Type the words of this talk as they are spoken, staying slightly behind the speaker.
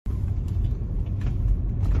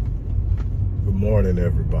morning,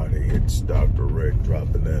 everybody. It's Dr. Rick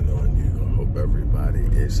dropping in on you. I hope everybody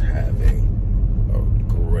is having a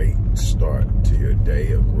great start to your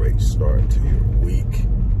day, a great start to your week.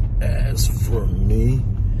 As for me,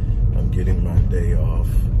 I'm getting my day off,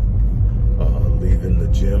 leaving the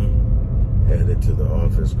gym, headed to the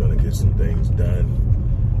office, gonna get some things done.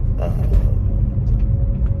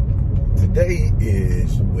 Today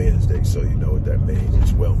is Wednesday, so you know what that means.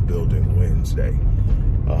 It's Wealth Building Wednesday.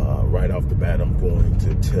 Right off the bat, I'm going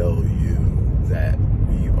to tell you that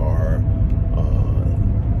we are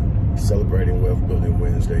celebrating Wealth Building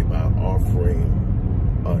Wednesday by offering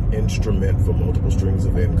an instrument for multiple streams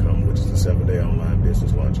of income, which is a 7-day online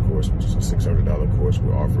business launch course, which is a $600 course.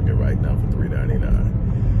 We're offering it right now for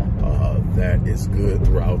 $399. That is good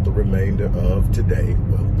throughout the remainder of today,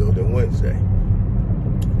 Wealth Building Wednesday.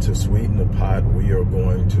 To sweeten the pot, we are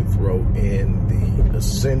going to throw in the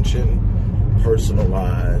Ascension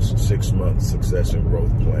personalized 6-month success and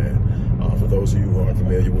growth plan. For those of you who aren't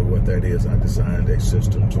familiar with what that is, I designed a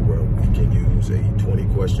system to where we can use a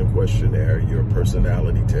 20-question questionnaire, your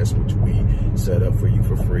personality test, which we set up for you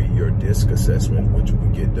for free, your DISC assessment, which we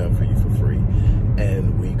get done for you for free,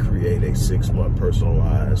 and we create a 6-month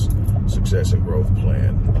personalized success and growth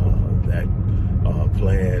plan. That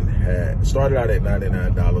plan had started out at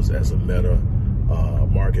 $99 as a meta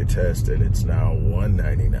market test, and it's now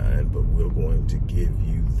 $199, but we're going to give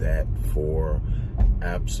you that for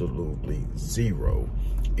absolutely zero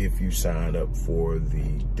if you sign up for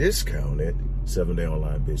the discounted 7-day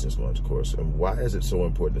online business launch course. And why is it so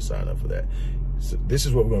important to sign up for that? So this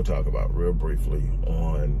is what we're going to talk about real briefly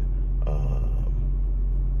on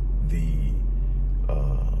the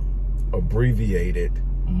abbreviated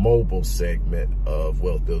mobile segment of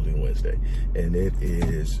Wealth Building Wednesday, and it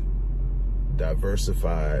is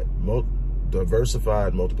diversified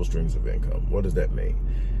multiple streams of income. What does that mean?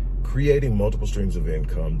 Creating multiple streams of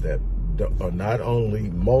income that are not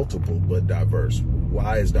only multiple but diverse.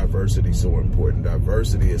 Why is diversity so important?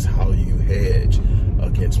 Diversity is how you hedge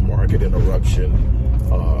against market interruption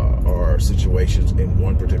or situations in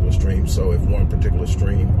one particular stream. So if one particular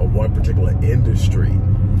stream or one particular industry,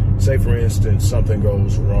 say for instance, something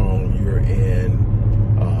goes wrong, you're in,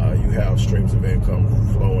 you have streams of income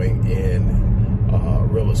flowing in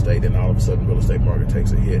real estate, and all of a sudden real estate market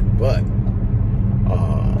takes a hit. But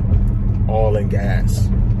oil and gas,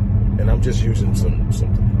 and I'm just using some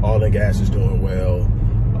oil and gas is doing well.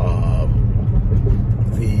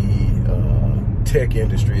 The tech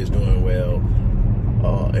industry is doing well,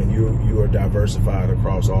 and you are diversified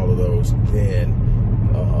across all of those. Then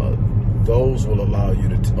those will allow you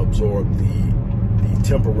to absorb the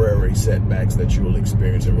temporary setbacks that you will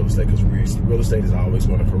experience in real estate, because real estate is always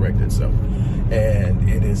going to correct itself, and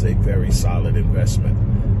it is a very solid investment.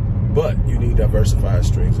 But you need diversified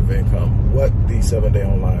streams of income. What the 7-day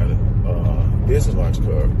online business launch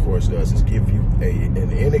course does is give you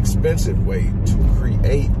an inexpensive way to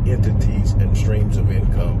create entities and streams of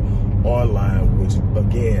income online, which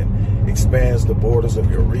again expands the borders of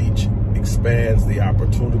your reach, expands the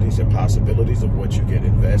opportunities and possibilities of what you can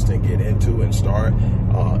invest and get into and start.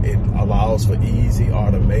 It allows for easy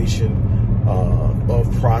automation of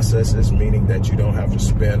processes, meaning that you don't have to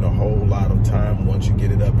spend a whole lot of time once you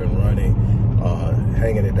get it up and running,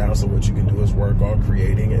 hanging it down. So what you can do is work on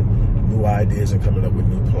creating and new ideas and coming up with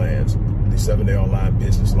new plans. The 7-day online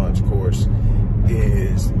business launch course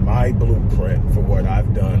is my blueprint for what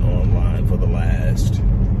I've done online for the last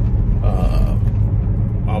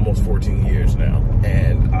almost 14 years now,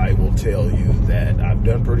 and I will tell you that I've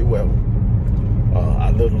done pretty well.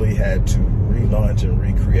 I literally had to relaunch and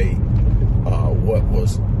recreate what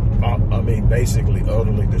was, basically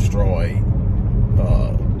utterly destroyed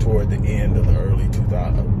toward the end of the early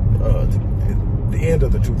 2000s, the end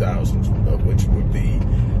of the 2000s, which would be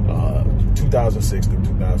 2006 through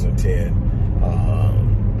 2010.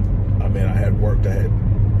 I had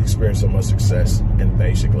experienced so much success and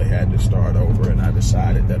basically had to start over, and I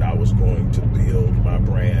decided that I was going to build my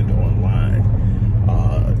brand online.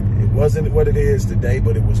 It wasn't what it is today,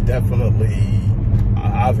 but it was definitely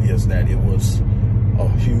obvious that it was a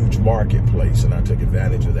huge marketplace, and I took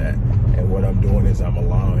advantage of that. And what I'm doing is I'm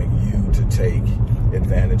allowing you to take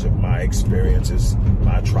advantage of my experiences,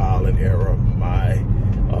 my trial and error, my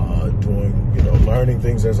learning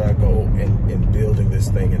things as I go, and building this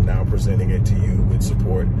thing and now presenting it to you with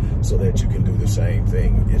support so that you can do the same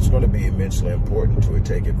thing. It's going to be immensely important to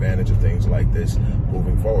take advantage of things like this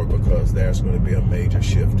moving forward, because there's going to be a major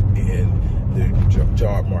shift in the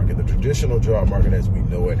job market. The traditional job market as we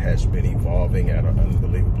know it has been evolving at an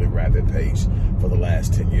unbelievably rapid pace for the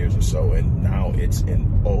last 10 years or so, and now it's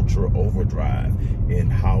in ultra overdrive in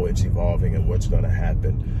how it's evolving and what's going to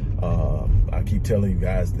happen. I keep telling you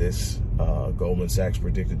guys this, Goldman Sachs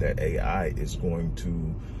predicted that AI is going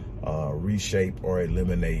to reshape or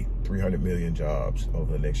eliminate 300 million jobs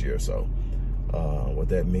over the next year or so. What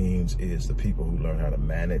that means is the people who learn how to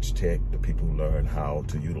manage tech, the people who learn how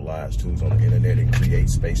to utilize tools on the internet and create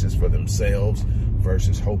spaces for themselves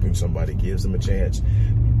versus hoping somebody gives them a chance.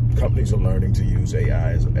 Companies are learning to use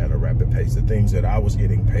AI at a rapid pace. The things that I was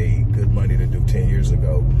getting paid good money to do 10 years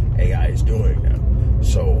ago, AI is doing now.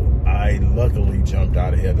 So I luckily jumped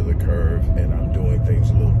out ahead of the curve, and I'm doing things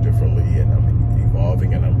a little differently, and I'm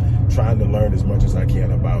evolving, and I'm trying to learn as much as I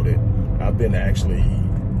can about it. I've been actually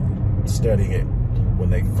studying it when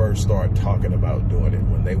they first started talking about doing it,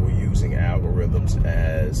 when they were using algorithms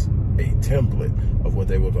as a template of what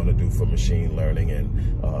they were going to do for machine learning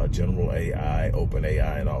and general AI, open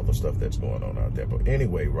AI, and all the stuff that's going on out there. But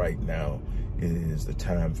anyway, right now is the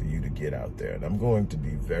time for you to get out there. And I'm going to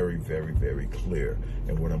be very, very, very clear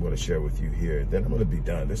in what I'm going to share with you here. Then I'm going to be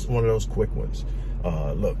done. This is one of those quick ones.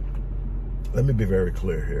 Look, let me be very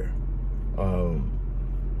clear here.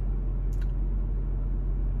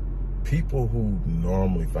 People who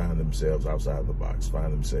normally find themselves outside of the box,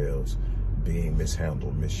 find themselves being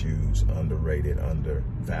mishandled, misused, underrated,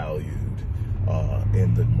 undervalued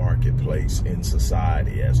in the marketplace, in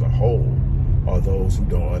society as a whole, are those who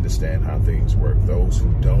don't understand how things work, those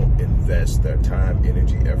who don't invest their time,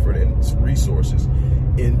 energy, effort, and resources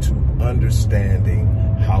into understanding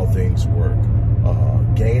how things work,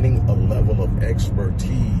 gaining a level of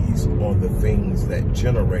expertise on the things that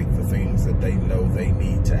generate the things that they know they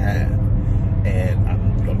need to have. And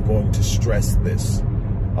I'm going to stress this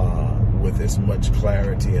with as much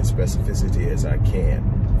clarity and specificity as I can.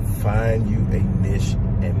 Find you a niche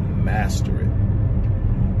and master it.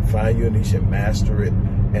 Find you a niche and master it,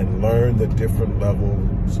 and learn the different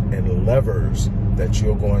levels and levers that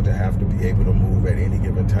you're going to have to be able to move at any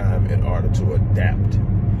given time in order to adapt.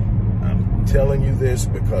 I'm telling you this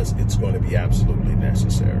because it's going to be absolutely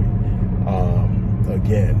necessary.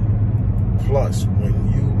 Again, plus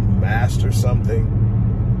when you master something,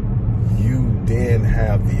 you then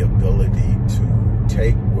have the ability to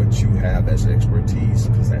take what you have as expertise,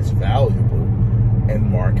 because that's valuable, and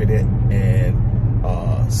market it and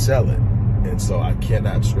sell it. And so I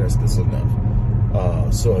cannot stress this enough.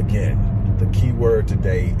 So again, the key word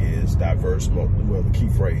today is the key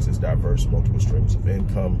phrase is diverse multiple streams of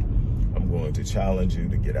income. I'm going to challenge you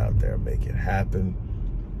to get out there and make it happen.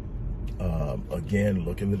 Again,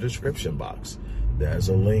 look in the description box. There's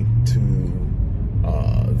a link to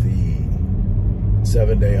the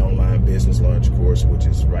 7-day online business launch course, which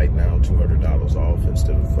is right now $200 off.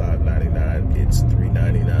 Instead of $599, it's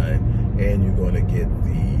 $399, and you're going to get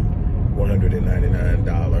the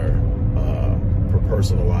 $199 per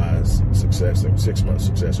personalized success and 6-month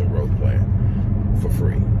success and growth plan for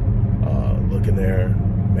free. Look in there,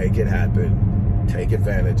 make it happen, take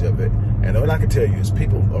advantage of it. And what I can tell you is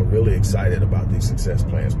people are really excited about these success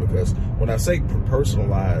plans, because when I say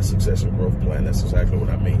personalized success and growth plan, that's exactly what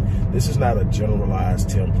I mean. This is not a generalized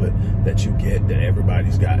template that you get that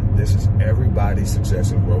everybody's got. This is everybody's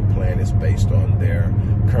success and growth plan is based on their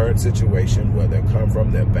current situation, where they come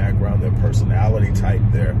from, their background, their personality type,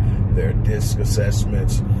 their DISC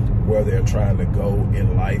assessments, where they're trying to go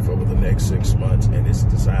in life over the next 6 months, and it's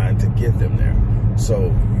designed to get them there. So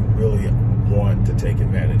you really want to take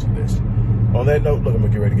advantage of this. On that note, look, I'm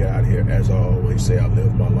going to get ready to get out of here. As I always say, I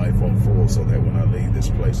live my life on full, so that when I leave this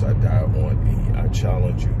place, I die on E. I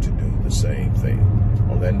challenge you to do the same thing.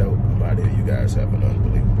 On that note, I'm out of here. You guys have an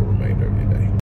unbelievable remainder of your